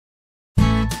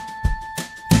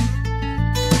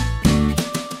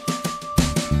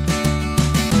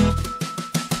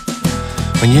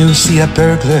When you see a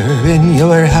burglar in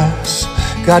your house,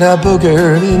 got a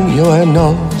booger in your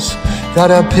nose,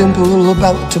 got a pimple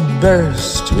about to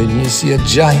burst, when you see a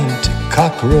giant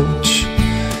cockroach,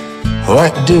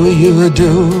 what do you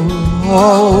do?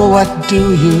 Oh, what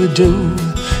do you do?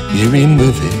 You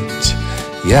remove it,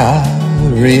 yeah,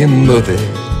 remove it.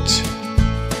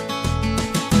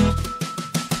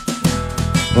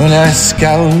 When a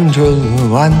scoundrel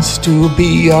wants to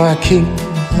be our king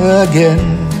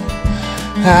again,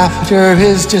 after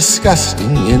his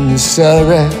disgusting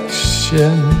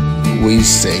insurrection, we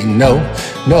say no,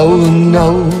 no,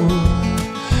 no,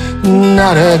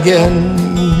 not again,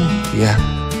 yeah,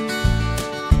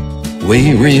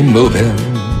 we remove him.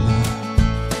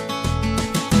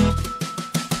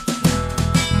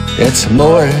 It's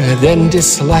more than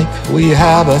dislike, we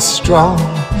have a strong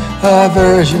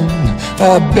aversion,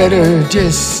 a bitter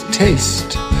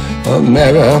distaste.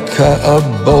 America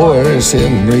abhors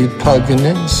him,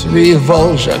 repugnance,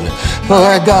 revulsion.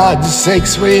 For God's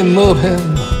sakes, remove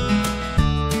him.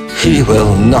 He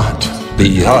will not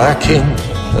be our king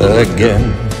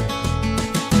again.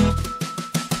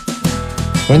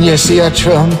 When you see a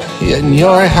Trump in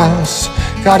your house,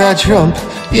 got a Trump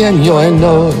in your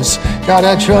nose, got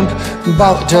a Trump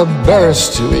about to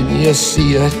burst, when you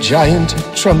see a giant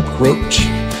Trump Roach,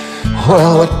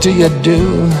 well, what do you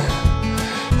do?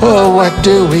 Oh, what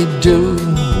do?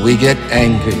 We get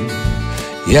angry,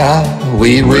 yeah,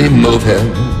 we remove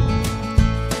him.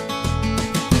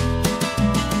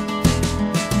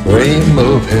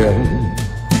 Remove him.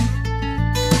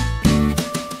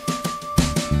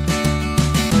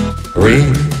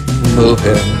 Remove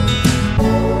him.